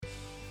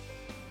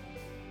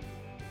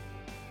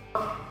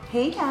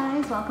Hey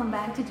guys, welcome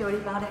back to Jody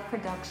Baudet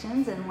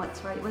Productions and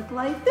What's Right with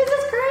Life. This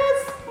is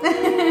Chris!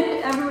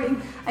 Everybody,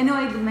 I know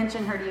I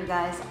mention her to you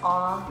guys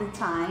all the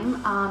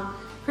time.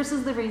 Chris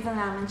is the reason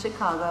I'm in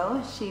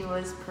Chicago. She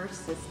was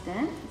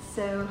persistent,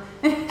 so...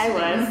 I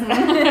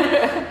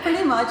was.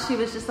 Pretty much, she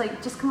was just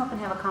like, just come up and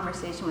have a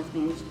conversation with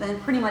me. And then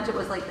pretty much it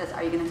was like this,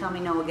 are you going to tell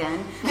me no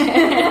again?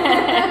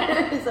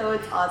 So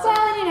it's awesome. Well,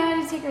 I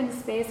had to take her into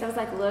space. I was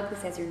like, look,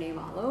 this has your name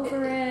all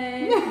over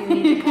it. You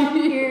need to come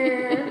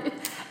here.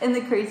 And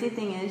the crazy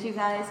thing is, you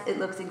guys, it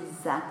looks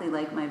exactly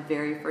like my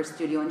very first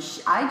studio. And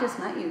I just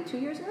met you 2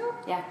 years ago?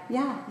 Yeah.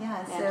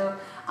 So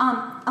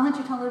I'll let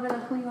you tell a little bit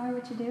of who you are,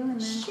 what you do, and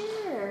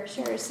then...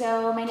 Sure.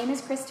 So my name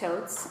is Chris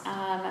Totes.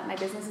 My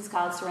business is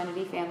called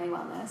Serenity Family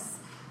Wellness.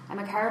 I'm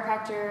a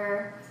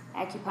chiropractor,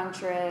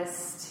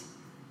 acupuncturist,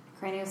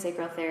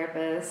 craniosacral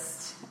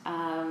therapist.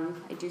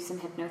 I do some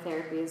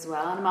hypnotherapy as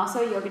well. And I'm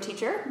also a yoga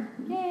teacher.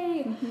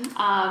 Yay!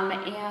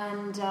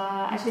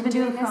 I've been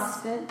doing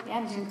CrossFit. Yeah,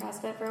 I'm doing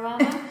CrossFit for a while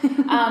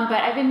now.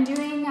 But I've been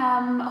doing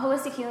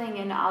holistic healing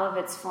in all of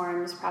its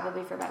forms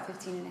probably for about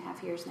 15 and a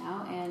half years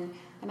now. And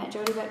I met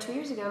Jody about 2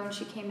 years ago when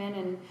she came in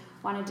and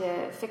wanted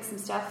to fix some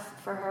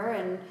stuff for her.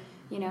 And,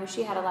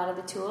 she had a lot of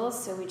the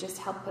tools, so we just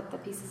helped put the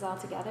pieces all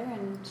together.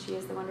 And she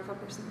is the wonderful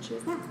person that she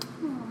is now.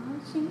 Aw,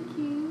 thank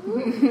you.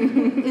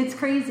 It's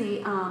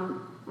crazy.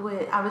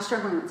 I was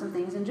struggling with some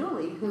things, and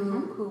Julie,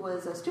 who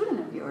was a student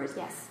of yours,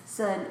 yes,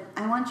 said,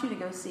 I want you to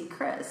go see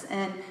Chris.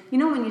 And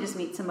when you just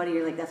meet somebody,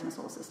 you're like, that's my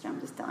soul sister,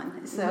 I'm just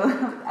done. So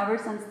ever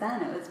since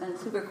then, it's been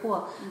super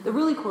cool. The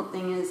really cool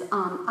thing is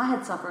I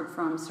had suffered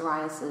from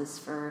psoriasis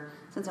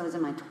since I was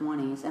in my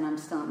 20s, and I'm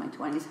still in my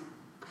 20s.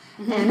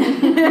 And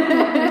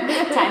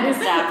time has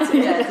stopped.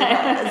 Yes, it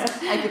has.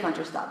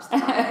 Acupuncture stops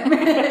time.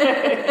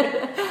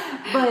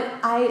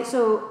 But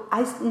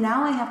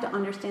now I have to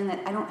understand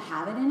that I don't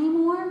have it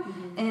anymore,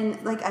 and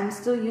I'm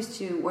still used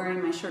to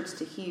wearing my shirts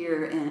to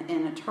here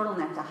and a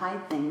turtleneck to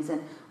hide things.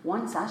 And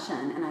one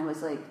session, and I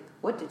was like,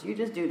 "What did you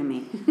just do to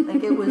me?"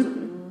 It was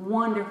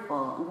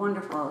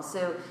wonderful.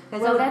 So,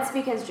 that's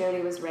because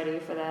Jody was ready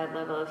for that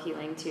level of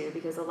healing too.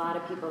 Because a lot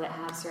of people that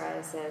have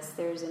psoriasis,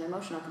 there's an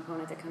emotional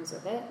component that comes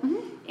with it,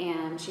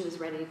 and she was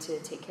ready to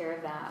take care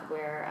of that.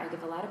 Where I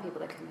give a lot of people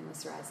that come in with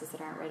psoriasis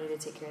that aren't ready to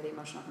take care of the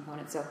emotional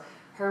component. So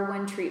her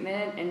one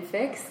treatment and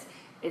fixed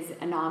is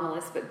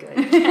anomalous but good.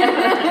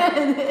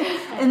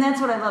 And that's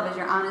what I love is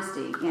your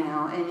honesty,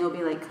 and you'll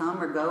be like,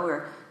 come or go,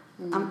 or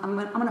I'm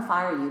going to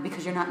fire you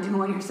because you're not doing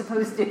what you're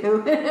supposed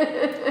to.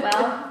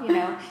 Well,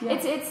 Yeah.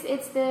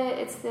 it's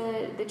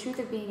the truth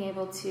of being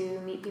able to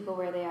meet people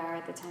where they are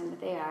at the time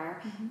that they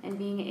are, and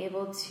being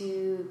able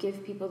to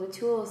give people the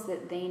tools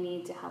that they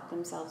need to help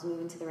themselves move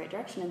into the right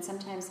direction. And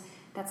sometimes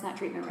that's not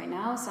treatment right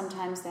now.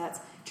 Sometimes that's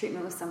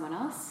treatment with someone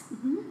else.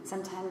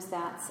 Sometimes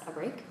that's a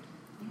break.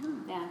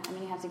 Yeah.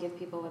 You have to give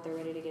people what they're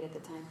ready to get at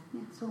the time.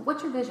 Yeah. So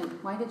what's your vision?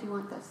 Why did you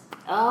want this?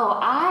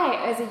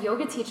 As a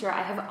yoga teacher,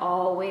 I have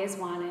always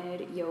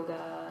wanted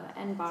yoga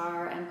and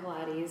bar and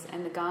Pilates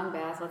and the gong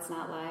bath. Let's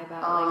not lie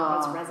about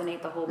let's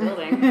resonate the whole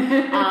building.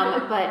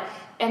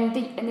 And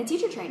the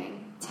teacher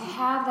training, to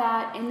have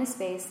that in the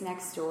space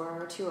next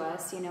door to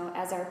us,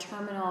 as our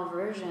terminal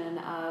version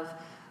of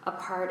a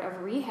part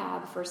of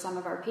rehab for some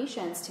of our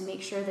patients, to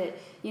make sure that,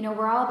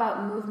 we're all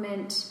about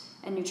movement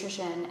and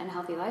nutrition and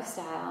healthy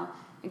lifestyle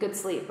and good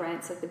sleep, right?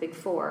 It's like the big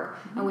four.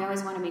 And we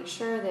always want to make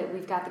sure that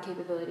we've got the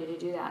capability to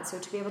do that. So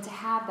to be able to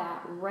have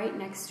that right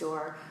next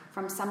door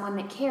from someone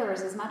that cares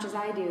as much as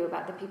I do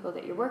about the people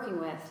that you're working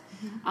with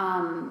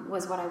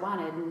was what I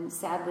wanted. And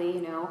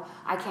sadly,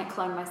 I can't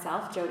clone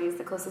myself. Jody's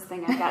the closest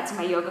thing I've got to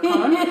my yoga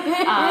clone.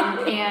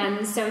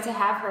 And so to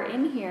have her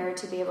in here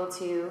to be able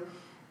to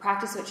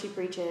practice what she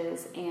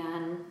preaches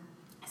and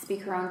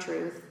speak her own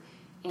truth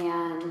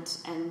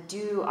and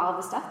do all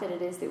the stuff that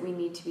it is that we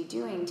need to be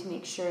doing to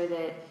make sure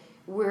that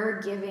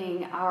we're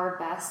giving our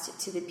best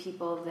to the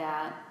people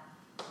that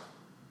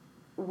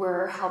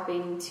we're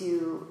helping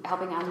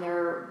on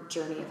their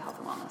journey of health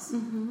and wellness.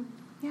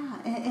 Yeah,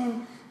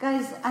 and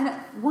guys,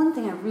 one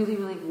thing I really,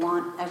 really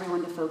want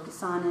everyone to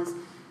focus on is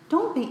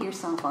don't beat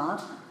yourself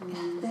up.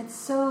 That's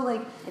so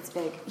it's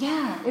big.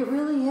 Yeah, it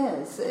really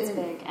is. It's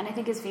big. And I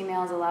think as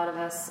females, a lot of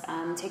us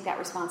take that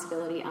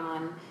responsibility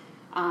on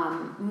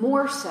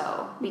more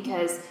so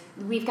because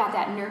we've got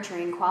that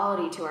nurturing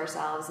quality to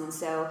ourselves. And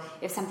so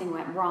if something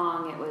went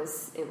wrong, it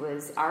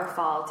was our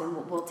fault,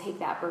 and we'll take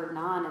that burden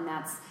on. And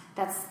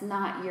that's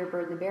not your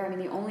burden to bear.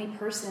 The only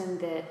person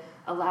that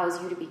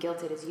allows you to be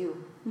guilted is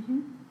you.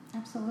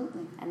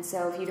 Absolutely. And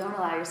so if you don't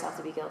allow yourself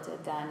to be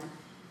guilted, then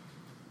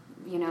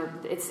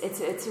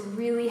it's a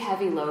really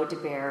heavy load to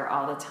bear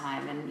all the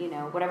time. And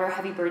whatever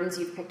heavy burdens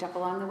you've picked up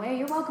along the way,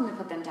 you're welcome to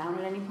put them down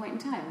at any point in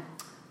time.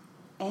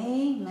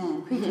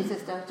 Amen. Preach it,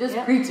 sister. Just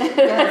preach it.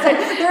 Yeah,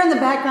 they're in the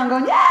background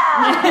going,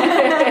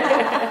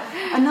 yeah!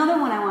 Another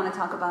one I want to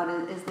talk about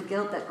is the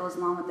guilt that goes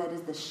along with that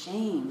is the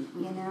shame,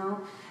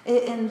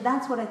 And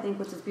that's what I think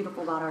which is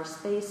beautiful about our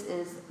space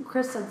is,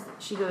 Chris said,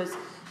 she goes,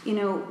 you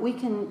know, we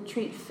can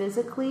treat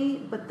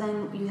physically, but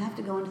then you have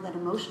to go into that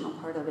emotional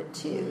part of it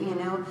too, you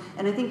know?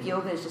 And I think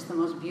yoga is just the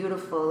most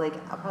beautiful, like,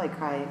 I'll probably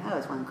cry. I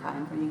always want to cry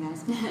in front of you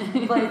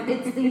guys. But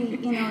it's the,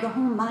 you know, the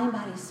whole mind,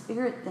 body,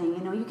 spirit thing.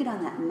 You know, you get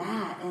on that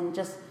mat and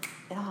just,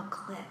 it all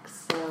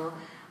clicks. So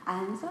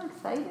I'm so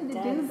excited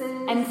to do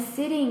this. And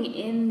sitting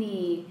in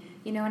the,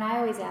 you know, and I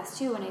always ask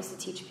too when I used to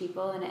teach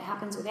people, and it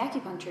happens with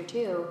acupuncture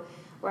too,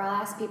 where I'll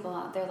ask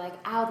people, they're like,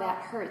 ow,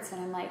 that hurts.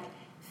 And I'm like,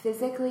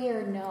 physically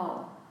or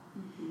no?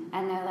 Mm-hmm.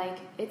 And they're like,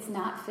 it's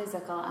not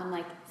physical. I'm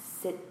like,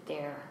 sit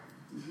there.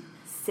 Mm-hmm.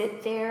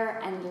 Sit there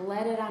and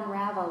let it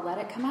unravel, let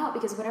it come out,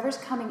 because whatever's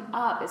coming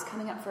up is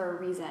coming up for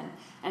a reason,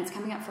 and it's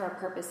coming up for a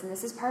purpose, and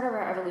this is part of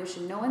our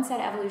evolution. No one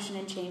said evolution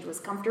and change was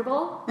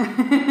comfortable, and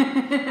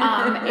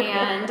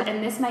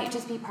this might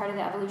just be part of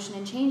the evolution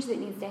and change that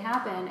needs to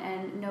happen,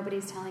 and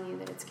nobody's telling you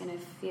that it's going to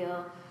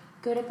feel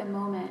good at the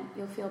moment.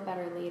 You'll feel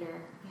better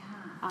later.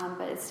 Yeah.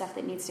 But it's stuff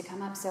that needs to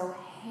come up, so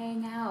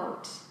hang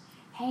out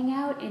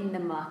in the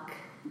muck.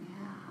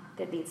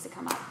 That needs to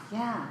come up.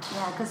 Yeah,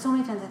 because so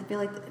many times I feel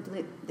like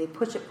they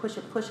push it,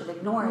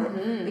 ignore it.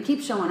 It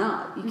keeps showing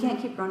up. You can't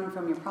keep running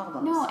from your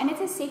problems. No, and it's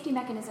a safety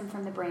mechanism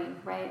from the brain,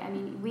 right? I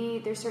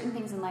mean, there's certain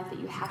things in life that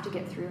you have to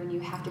get through and you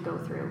have to go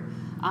through.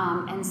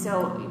 And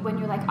so when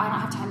you're like, I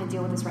don't have time to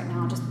deal with this right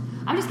now,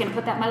 I'm just going to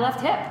put that in my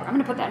left hip, or I'm going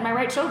to put that in my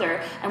right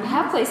shoulder. And we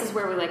have places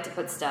where we like to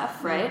put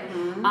stuff, right?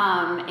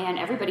 And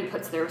everybody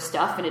puts their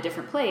stuff in a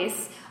different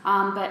place.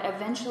 But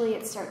eventually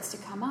it starts to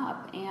come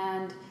up,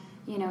 and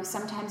you know,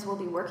 sometimes we'll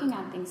be working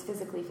on things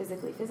physically,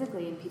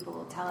 and people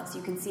will tell us,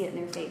 you can see it in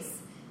their face.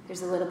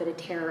 There's a little bit of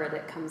terror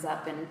that comes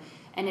up,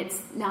 and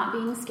it's not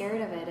being scared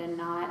of it and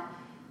not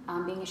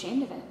being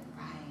ashamed of it,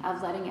 right.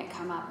 Of letting it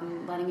come up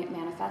and letting it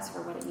manifest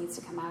for what it needs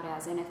to come out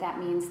as. And if that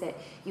means that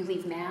you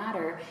leave mad,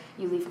 or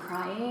you leave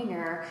crying,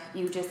 or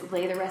you just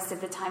lay the rest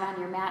of the time on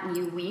your mat and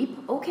you weep,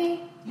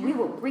 okay, we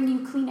will bring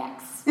you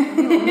Kleenex. And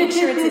we will make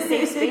sure it's a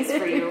safe space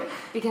for you,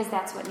 because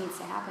that's what needs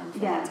to happen for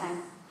that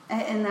time.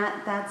 And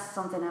that's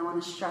something I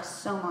want to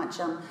stress so much.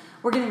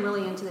 We're getting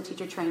really into the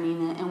teacher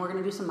training, and we're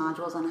going to do some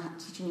modules on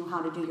teaching you how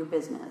to do your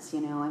business.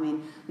 You know, I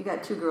mean, we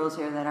got 2 girls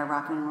here that are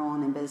rocking and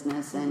rolling in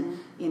business, and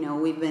you know,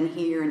 we've been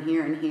here and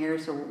here and here,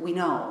 so we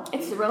know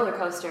it's the roller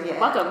coaster. Yeah.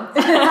 Welcome,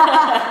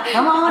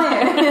 come on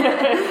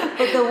in.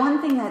 But the one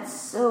thing that's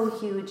so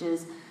huge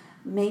is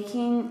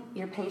making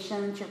your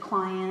patient, your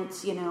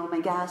clients, you know,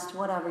 my guest,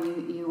 whatever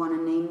you want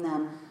to name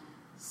them,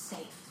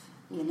 safe.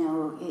 You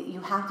know, you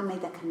have to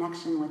make that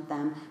connection with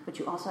them, but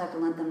you also have to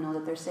let them know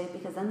that they're safe,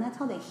 because then that's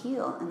how they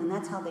heal, and then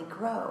that's how they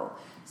grow.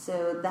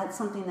 So that's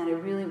something that I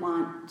really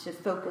want to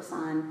focus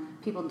on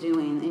people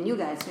doing. And you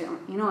guys,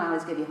 you know, I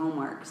always give you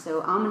homework.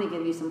 So I'm going to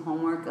give you some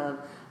homework of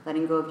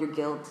letting go of your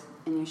guilt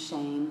and your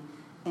shame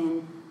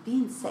and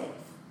being safe.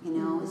 You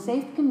know,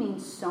 safe can mean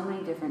so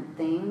many different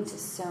things to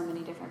so many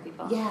different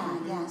people.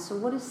 Yeah. So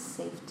what is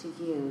safe to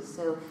you?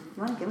 So you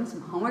want to give them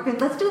some homework? And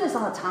let's do this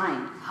all the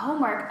time.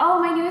 Homework. Oh,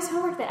 my newest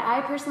homework that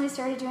I personally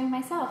started doing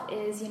myself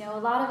is, you know,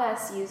 a lot of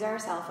us use our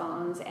cell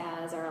phones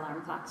as our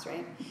alarm clocks,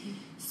 right?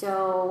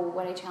 So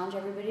what I challenge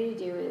everybody to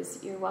do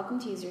is, you're welcome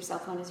to use your cell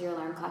phone as your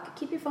alarm clock.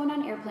 Keep your phone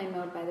on airplane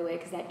mode, by the way,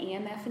 because that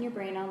EMF in your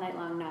brain all night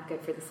long, not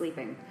good for the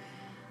sleeping.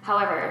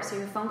 However, so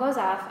your phone goes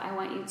off, I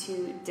want you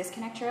to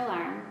disconnect your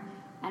alarm,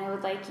 and I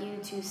would like you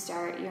to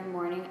start your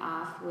morning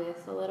off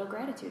with a little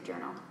gratitude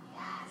journal.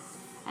 Yes.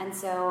 And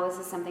so this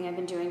is something I've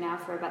been doing now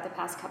for about the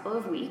past couple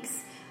of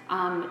weeks,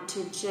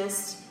 to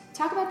just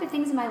talk about the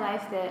things in my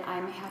life that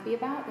I'm happy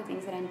about, the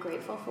things that I'm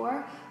grateful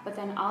for, but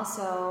then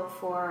also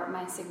for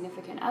my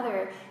significant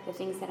other, the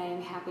things that I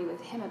am happy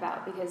with him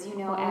about. Because, you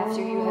know,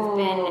 after you have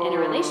been in a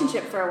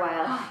relationship for a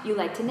while, you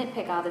like to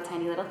nitpick all the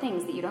tiny little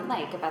things that you don't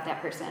like about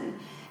that person.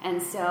 And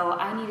so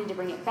I needed to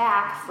bring it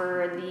back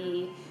for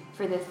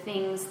the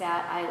things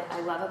that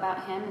I love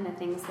about him, and the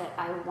things that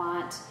I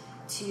want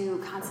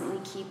to constantly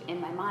keep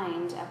in my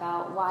mind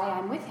about why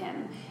I'm with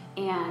him.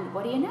 And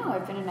what do you know?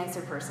 I've been a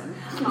nicer person.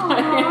 Oh,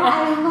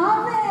 I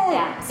love it.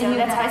 Yeah, so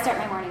that's how I start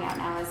my morning out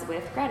now, is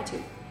with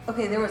gratitude.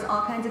 Okay, there was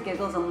all kinds of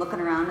giggles. I'm looking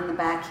around in the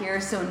back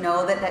here, so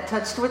know that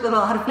touched with a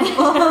lot of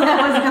people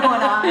that was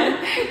going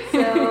on.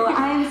 So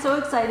I am so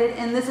excited,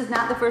 and this is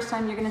not the first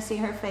time you're going to see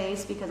her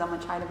face, because I'm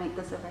going to try to make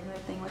this a regular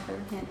thing with her.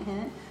 Hint,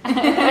 hint.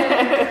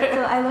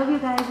 So I love you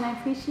guys, and I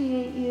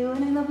appreciate you,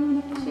 and I love you and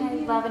appreciate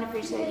you. I love and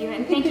appreciate you,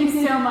 and thank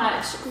you so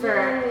much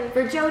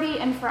for Jody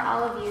and for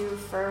all of you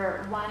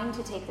for wanting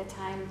to take the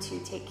time to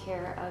take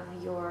care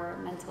of your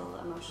mental,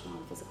 emotional,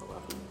 and physical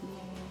well-being.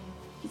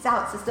 Peace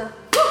out, sister.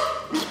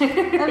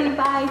 Love you.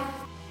 Bye.